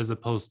 Yes. As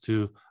opposed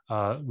to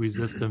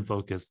resistant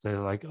focus. They're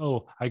like,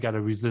 oh, I got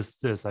to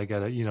resist this. I got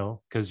to,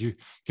 because you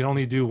can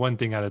only do one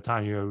thing at a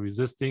time. You're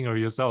resisting or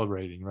you're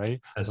celebrating, right?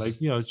 Yes. Like,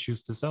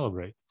 choose to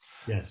celebrate.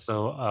 Yes.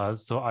 So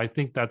I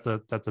think that's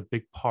a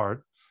big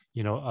part,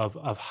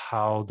 of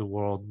how the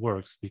world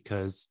works,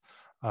 because,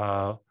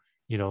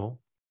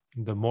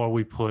 the more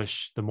we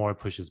push, the more it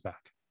pushes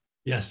back.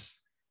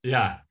 Yes.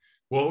 Yeah.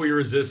 What we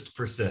resist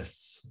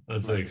persists.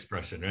 That's an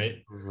expression,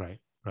 right? Right.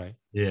 Right.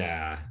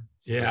 Yeah.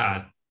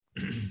 Yeah.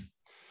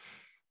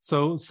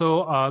 So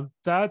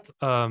that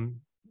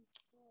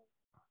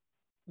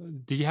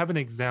do you have an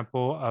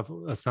example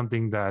of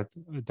something that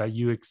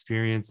you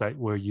experienced that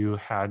where you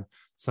had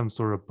some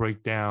sort of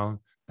breakdown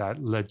that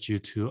led you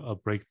to a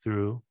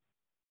breakthrough?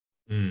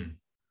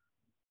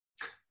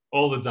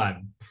 All the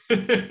time.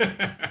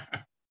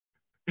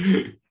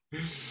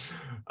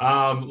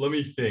 Let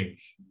me think.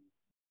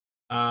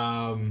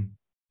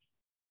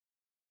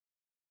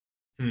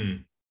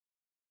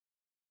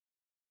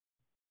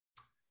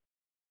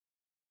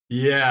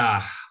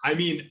 Yeah, I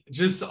mean,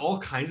 just all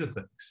kinds of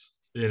things,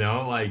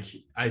 like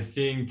I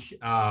think,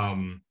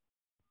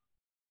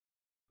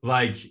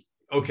 like,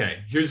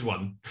 okay, here's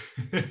one.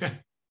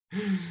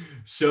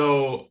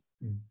 So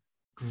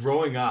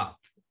growing up,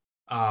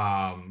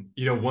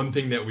 one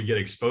thing that we get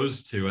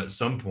exposed to at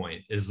some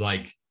point is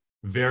like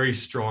very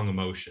strong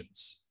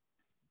emotions,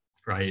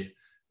 right?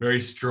 Very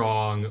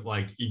strong,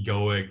 like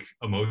egoic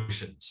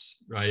emotions,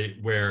 right?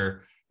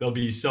 Where there'll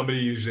be somebody,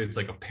 usually it's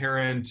like a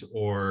parent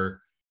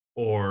or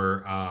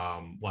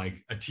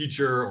like a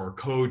teacher or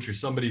coach or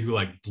somebody who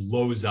like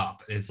blows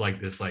up, and it's like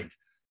this like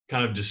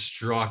kind of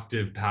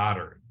destructive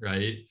pattern,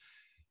 right?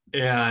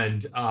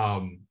 And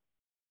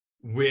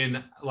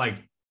when like,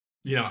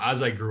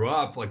 as I grew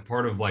up, like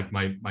part of like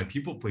my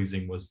people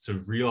pleasing was to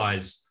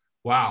realize,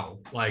 wow,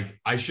 like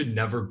I should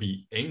never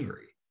be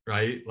angry,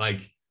 right?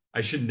 Like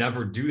I should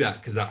never do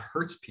that because that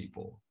hurts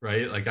people,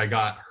 right? Like I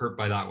got hurt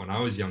by that when I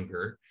was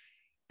younger,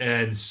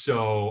 and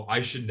so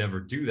I should never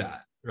do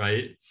that,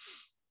 right?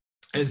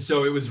 And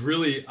so it was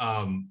really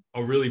a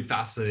really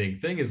fascinating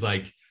thing is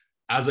like,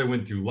 as I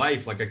went through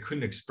life, like I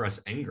couldn't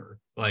express anger.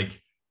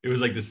 Like it was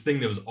like this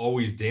thing that was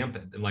always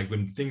dampened. And like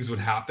when things would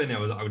happen,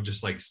 I would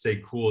just like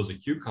stay cool as a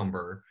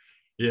cucumber,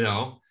 you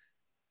know,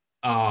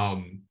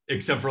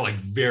 except for like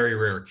very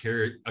rare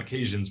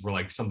occasions where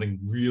like something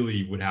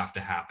really would have to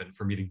happen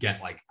for me to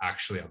get like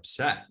actually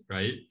upset.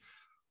 Right.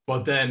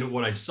 But then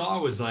what I saw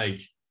was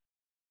like,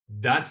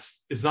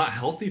 it's not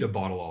healthy to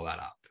bottle all that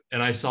up.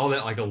 And I saw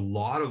that like a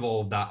lot of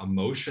all of that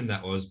emotion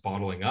that was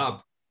bottling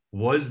up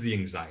was the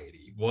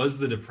anxiety, was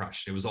the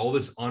depression. It was all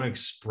this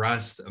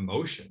unexpressed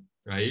emotion,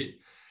 right?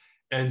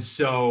 And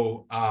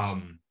so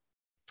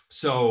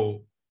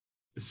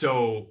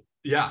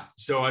yeah,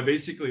 so I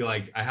basically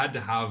like I had to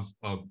have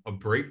a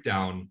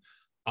breakdown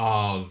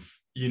of,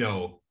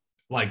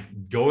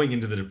 like going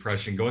into the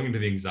depression, going into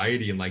the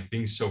anxiety, and like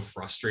being so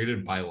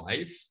frustrated by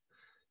life,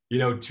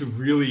 to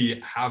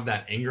really have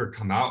that anger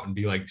come out and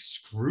be like,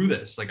 screw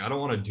this. Like, I don't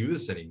want to do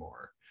this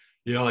anymore.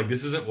 Like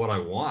this isn't what I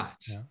want.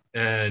 Yeah.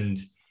 And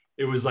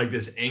it was like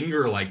this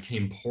anger like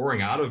came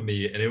pouring out of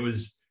me, and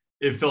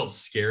it felt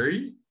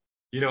scary,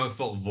 it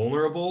felt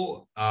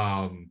vulnerable.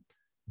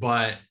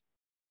 But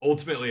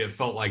ultimately it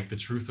felt like the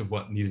truth of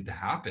what needed to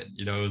happen.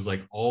 It was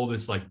like all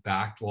this like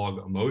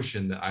backlog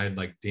emotion that I had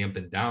like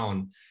dampened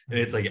down. And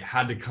it's like, it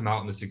had to come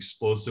out in this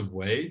explosive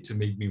way to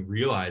make me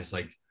realize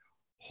like,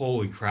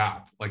 holy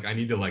crap, like I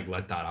need to like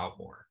let that out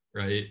more.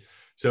 Right.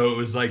 So it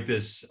was like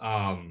this,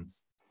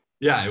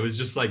 it was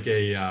just like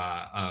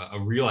a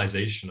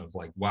realization of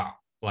like, wow,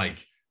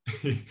 like,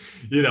 you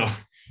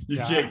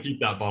can't keep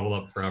that bottled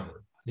up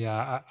forever.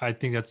 Yeah, I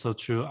think that's so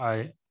true.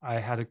 I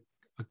had a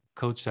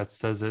coach that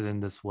says it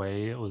in this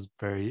way. It was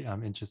very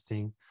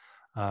interesting.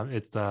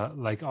 It's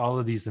like all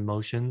of these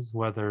emotions,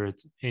 whether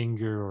it's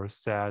anger or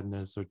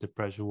sadness or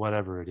depression,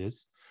 whatever it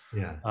is.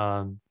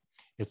 Yeah.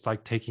 It's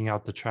like taking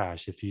out the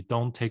trash. If you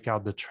don't take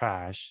out the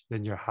trash,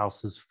 then your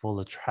house is full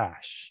of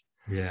trash.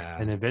 Yeah.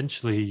 And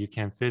eventually you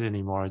can't fit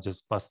anymore,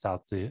 just bust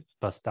out the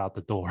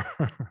door.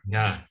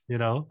 Yeah.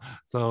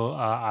 So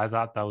I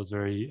thought that was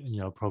very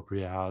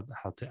appropriate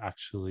how to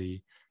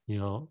actually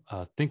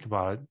think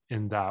about it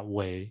in that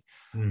way,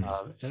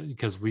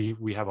 because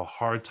we have a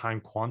hard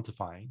time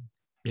quantifying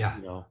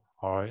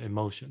our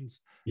emotions.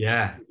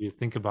 Yeah. If you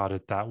think about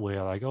it that way,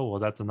 like, oh well,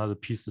 that's another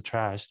piece of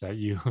trash that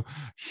you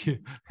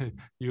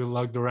you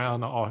lugged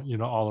around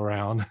all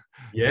around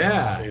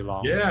Yeah. day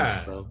long.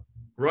 Yeah. So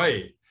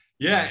Right.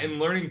 Yeah. And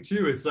learning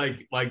too, it's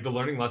like the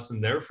learning lesson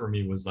there for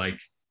me was like,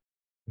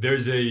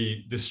 there's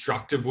a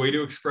destructive way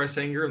to express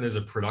anger and there's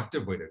a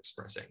productive way to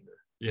express anger,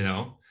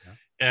 Yeah.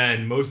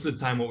 And most of the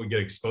time what we get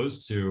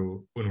exposed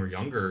to when we're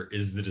younger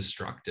is the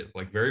destructive.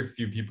 Like very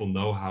few people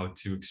know how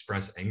to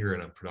express anger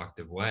in a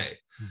productive way.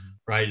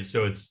 Right.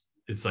 So it's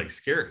like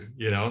scary,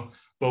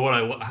 but what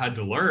I had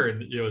to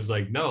learn, was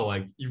like, no,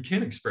 like you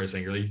can express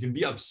anger. Like you can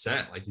be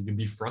upset, like you can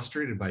be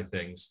frustrated by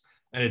things,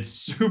 and it's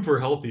super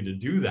healthy to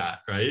do that.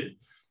 Right.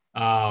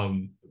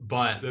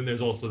 But then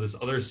there's also this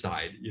other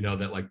side,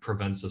 that like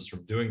prevents us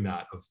from doing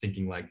that, of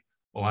thinking like,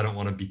 oh, I don't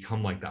want to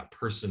become like that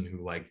person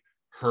who like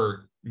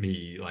hurt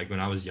me like when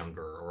I was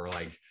younger, or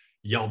like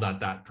yelled at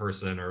that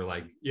person, or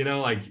like,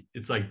 like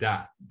it's like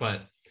that.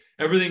 But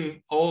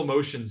all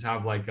emotions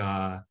have like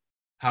a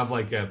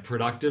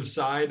productive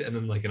side and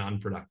then like an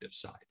unproductive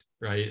side.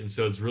 Right. And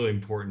so it's really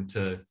important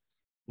to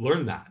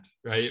learn that.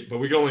 Right. But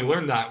we can only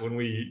learn that when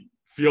we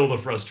feel the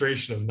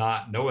frustration of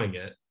not knowing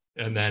it,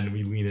 and then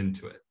we lean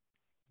into it.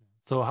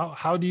 So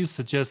how do you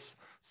suggest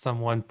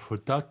someone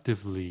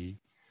productively,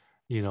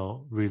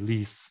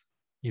 release,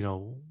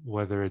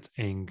 whether it's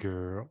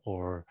anger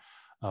or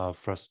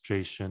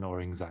frustration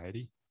or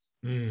anxiety?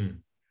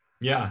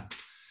 Yeah.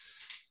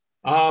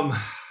 One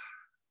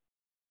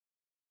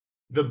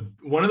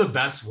of the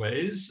best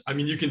ways, I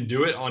mean, you can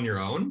do it on your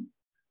own.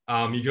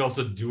 You can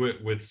also do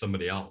it with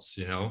somebody else,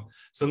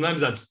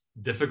 Sometimes that's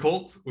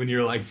difficult when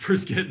you're like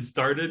first getting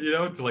started,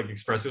 to like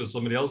express it with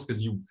somebody else,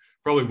 because you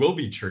probably will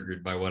be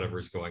triggered by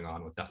whatever's going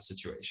on with that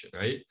situation,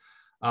 right?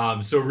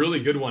 So a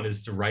really good one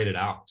is to write it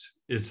out,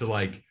 is to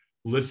like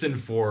listen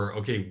for,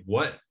 okay,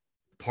 what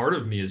part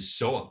of me is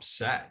so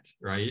upset,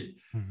 right?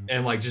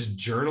 And like just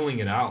journaling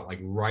it out, like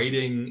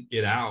writing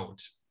it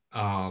out,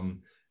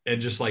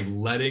 and just like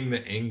letting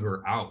the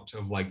anger out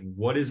of like,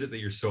 what is it that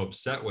you're so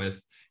upset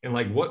with? And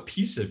like, what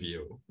piece of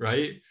you,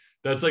 right?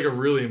 That's like a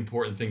really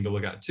important thing to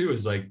look at too,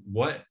 is like,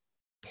 what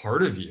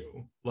part of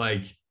you,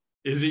 like,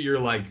 is it your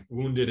like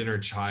wounded inner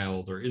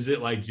child, or is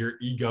it like your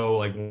ego,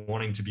 like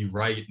wanting to be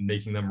right and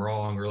making them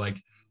wrong, or like,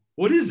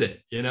 what is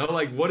it,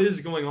 like what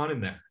is going on in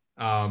there?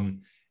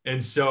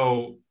 And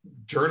so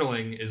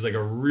journaling is like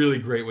a really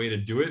great way to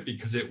do it,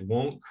 because it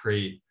won't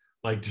create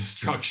like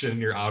destruction in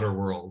your outer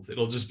world.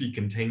 It'll just be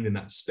contained in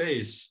that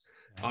space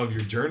of your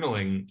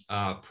journaling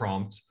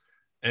prompt.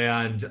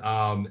 And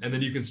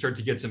then you can start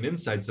to get some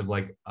insights of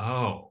like,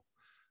 oh,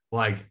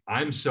 like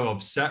I'm so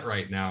upset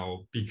right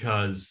now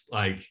because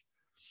like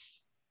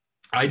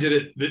I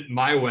did it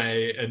my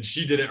way and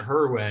she did it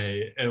her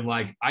way. And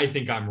like, I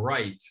think I'm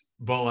right,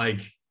 but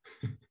like,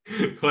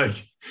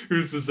 like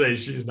who's to say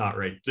she's not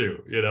right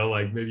too?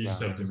 Like maybe you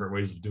just have different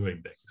ways of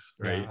doing things,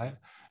 right?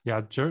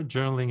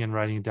 Journaling and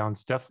writing down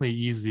is definitely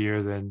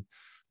easier than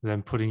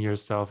putting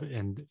yourself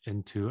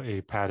into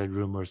a padded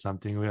room or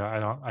something. I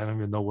don't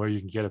even know where you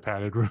can get a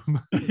padded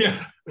room.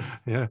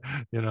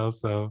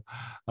 So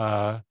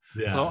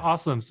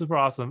awesome, super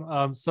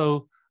awesome.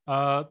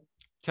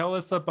 Tell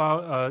us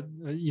about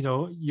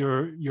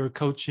your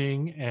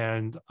coaching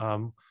and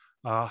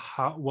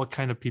what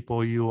kind of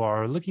people you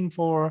are looking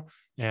for,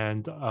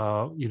 and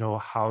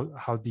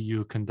how do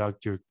you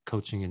conduct your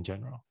coaching in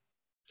general?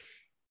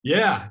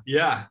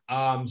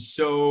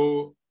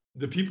 So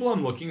the people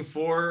I'm looking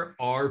for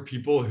are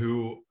people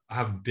who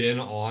have been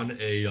on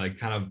a like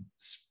kind of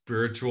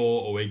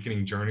spiritual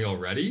awakening journey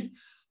already.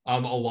 A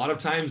lot of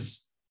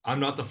times I'm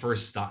not the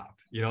first stop,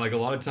 like a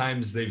lot of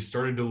times they've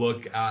started to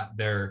look at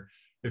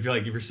if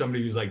you're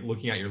somebody who's like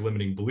looking at your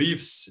limiting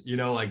beliefs,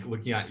 like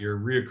looking at your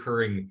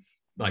reoccurring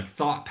like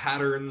thought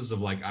patterns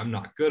of like, I'm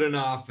not good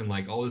enough, and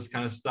like all this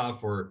kind of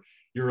stuff, or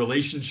your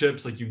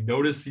relationships, like you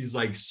notice these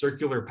like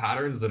circular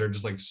patterns that are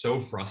just like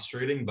so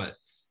frustrating, but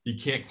you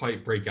can't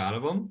quite break out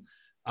of them.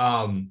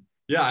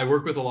 I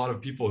work with a lot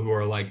of people who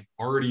are like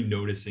already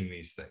noticing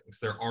these things.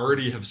 They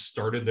already have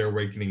started their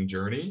awakening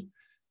journey,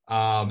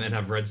 and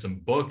have read some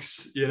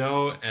books,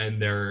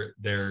 and they're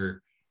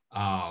they're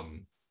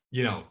like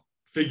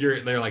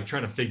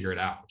trying to figure it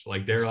out.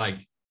 Like they're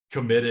like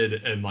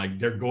committed and like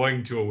they're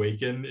going to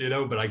awaken,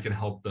 but I can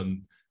help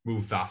them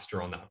move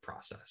faster on that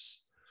process.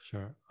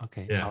 Sure.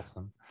 Okay. Yeah.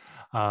 Awesome.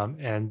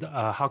 And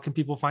how can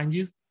people find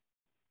you?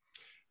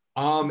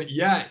 I'm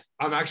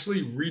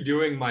actually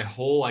redoing my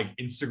whole like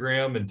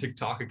Instagram and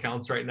TikTok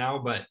accounts right now,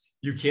 but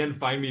you can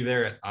find me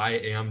there at I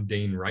am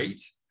Dane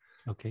Wright.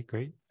 Okay,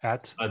 great.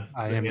 That's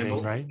I am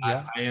Dane Wright.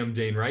 Yeah. I am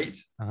Dane Wright.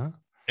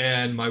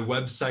 And my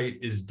website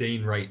is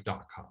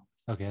danewright.com.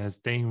 Okay, that's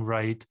Dane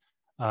Wright,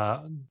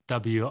 WRIGHT.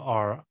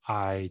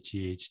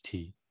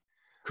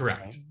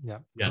 Correct. Right? Yeah.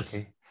 Yes.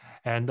 Okay.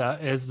 And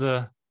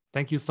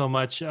thank you so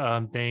much,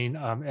 Dane.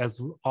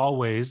 As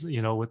always,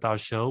 with our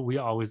show, we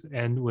always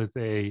end with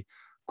a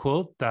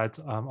quote that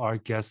our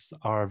guests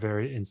are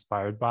very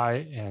inspired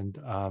by, and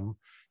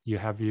you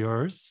have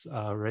yours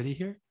ready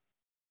here?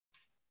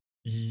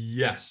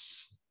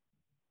 Yes.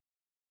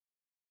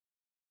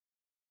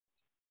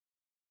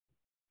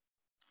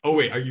 Oh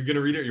wait, are you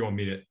gonna read it or you want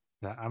me to?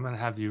 Yeah, I'm gonna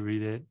have you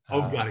read it.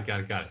 Got it.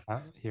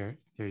 Here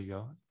you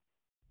go.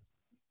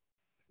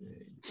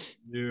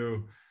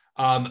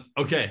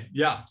 Okay,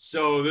 yeah.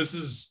 So this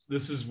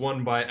is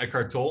one by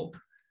Eckhart Tolle.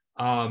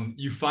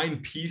 You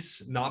find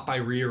peace not by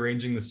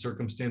rearranging the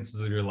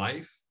circumstances of your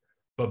life,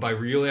 but by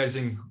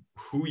realizing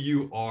who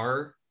you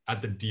are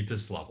at the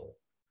deepest level.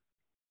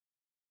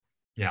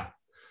 Yeah,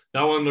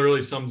 that one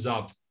really sums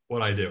up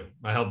what I do.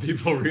 I help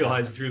people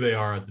realize who they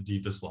are at the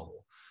deepest level.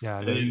 Yeah,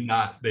 and in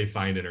that they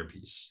find inner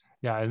peace.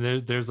 Yeah,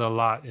 and there's a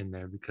lot in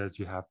there, because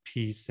you have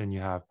peace and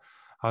you have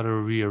how to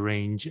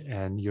rearrange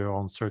and your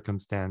own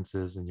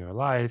circumstances in your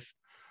life,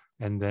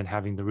 and then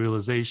having the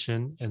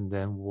realization, and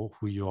then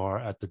who you are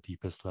at the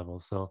deepest level.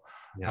 So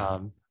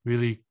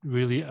really,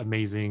 really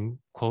amazing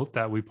quote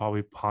that we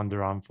probably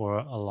ponder on for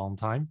a long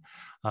time.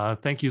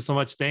 Thank you so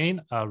much,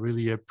 Dane.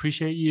 Really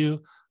appreciate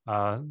you.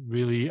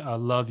 Really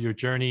love your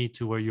journey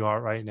to where you are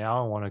right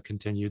now. I want to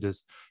continue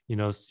this,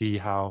 see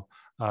how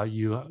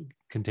you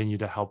continue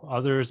to help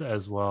others,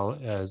 as well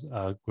as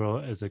grow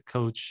as a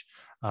coach.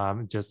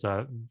 Just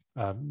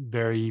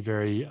very,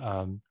 very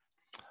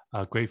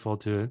grateful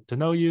to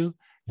know you.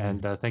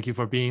 And thank you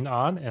for being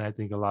on. And I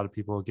think a lot of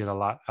people get a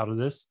lot out of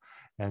this.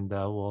 And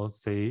we'll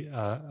say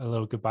a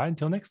little goodbye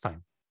until next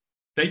time.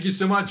 Thank you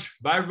so much.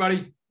 Bye,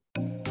 everybody.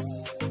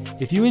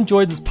 If you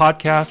enjoyed this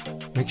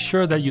podcast, make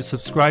sure that you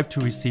subscribe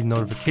to receive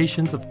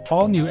notifications of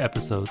all new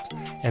episodes.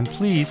 And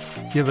please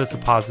give us a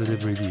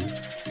positive review.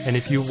 And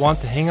if you want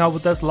to hang out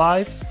with us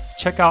live,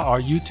 check out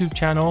our YouTube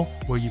channel,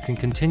 where you can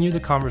continue the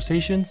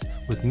conversations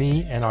with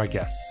me and our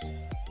guests.